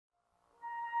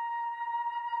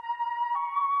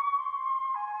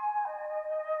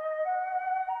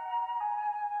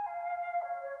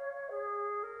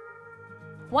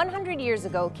100 years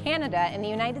ago, Canada and the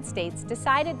United States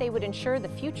decided they would ensure the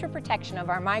future protection of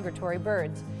our migratory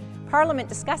birds. Parliament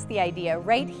discussed the idea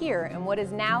right here in what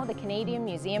is now the Canadian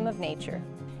Museum of Nature.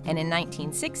 And in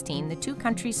 1916, the two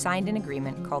countries signed an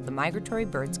agreement called the Migratory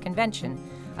Birds Convention,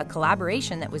 a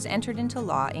collaboration that was entered into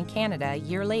law in Canada a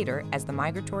year later as the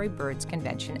Migratory Birds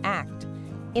Convention Act.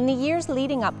 In the years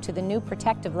leading up to the new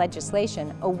protective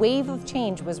legislation, a wave of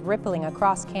change was rippling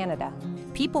across Canada.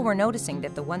 People were noticing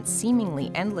that the once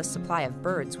seemingly endless supply of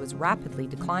birds was rapidly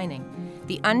declining.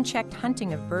 The unchecked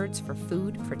hunting of birds for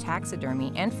food, for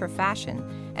taxidermy, and for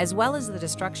fashion, as well as the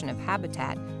destruction of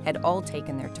habitat, had all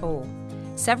taken their toll.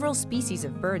 Several species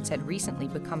of birds had recently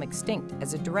become extinct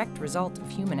as a direct result of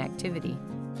human activity.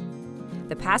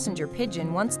 The passenger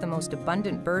pigeon, once the most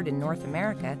abundant bird in North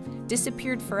America,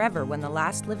 disappeared forever when the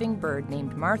last living bird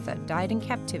named Martha died in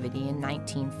captivity in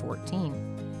 1914.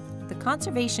 The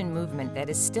conservation movement that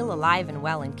is still alive and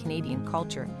well in Canadian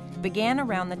culture began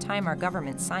around the time our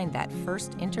government signed that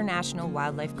first International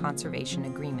Wildlife Conservation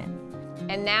Agreement.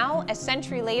 And now, a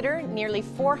century later, nearly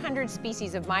 400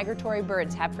 species of migratory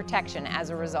birds have protection as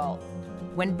a result.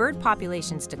 When bird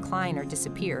populations decline or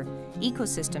disappear,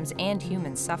 ecosystems and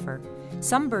humans suffer.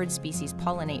 Some bird species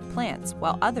pollinate plants,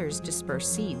 while others disperse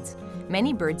seeds.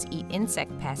 Many birds eat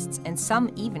insect pests, and some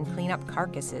even clean up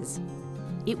carcasses.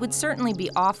 It would certainly be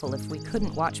awful if we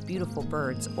couldn't watch beautiful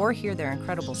birds or hear their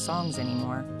incredible songs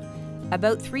anymore.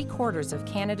 About 3/4 of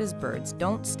Canada's birds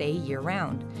don't stay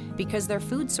year-round because their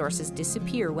food sources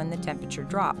disappear when the temperature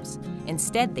drops.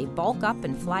 Instead, they bulk up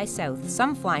and fly south,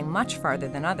 some flying much farther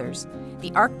than others.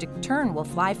 The Arctic tern will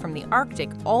fly from the Arctic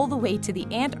all the way to the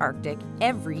Antarctic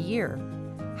every year.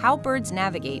 How birds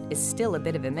navigate is still a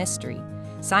bit of a mystery.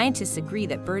 Scientists agree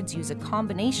that birds use a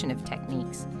combination of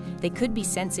techniques. They could be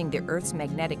sensing the Earth's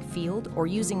magnetic field or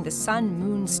using the sun,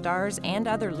 moon, stars, and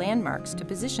other landmarks to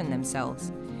position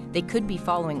themselves. They could be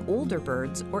following older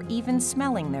birds or even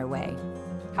smelling their way.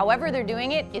 However they're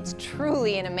doing it, it's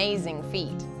truly an amazing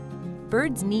feat.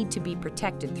 Birds need to be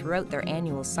protected throughout their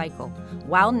annual cycle,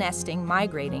 while nesting,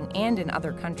 migrating, and in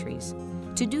other countries.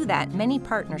 To do that, many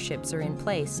partnerships are in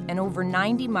place, and over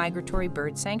 90 migratory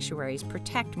bird sanctuaries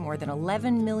protect more than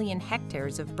 11 million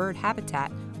hectares of bird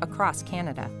habitat across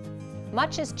Canada.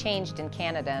 Much has changed in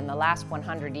Canada in the last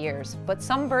 100 years, but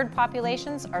some bird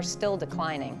populations are still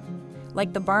declining,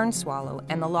 like the barn swallow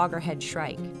and the loggerhead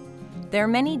shrike. There are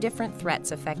many different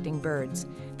threats affecting birds.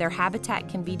 Their habitat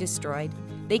can be destroyed,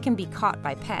 they can be caught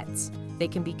by pets, they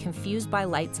can be confused by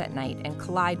lights at night and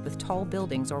collide with tall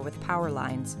buildings or with power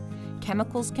lines.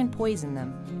 Chemicals can poison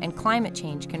them, and climate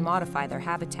change can modify their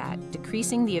habitat,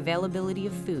 decreasing the availability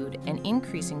of food and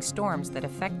increasing storms that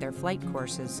affect their flight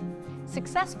courses.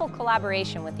 Successful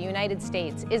collaboration with the United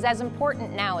States is as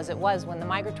important now as it was when the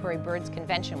Migratory Birds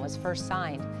Convention was first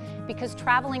signed, because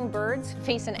traveling birds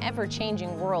face an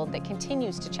ever-changing world that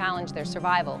continues to challenge their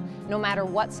survival, no matter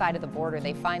what side of the border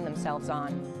they find themselves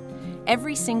on.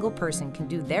 Every single person can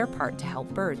do their part to help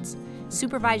birds.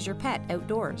 Supervise your pet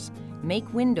outdoors.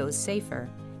 Make windows safer.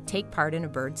 Take part in a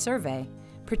bird survey.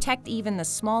 Protect even the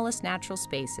smallest natural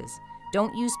spaces.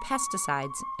 Don't use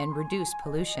pesticides and reduce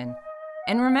pollution.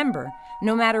 And remember,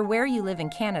 no matter where you live in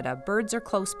Canada, birds are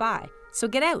close by, so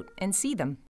get out and see them.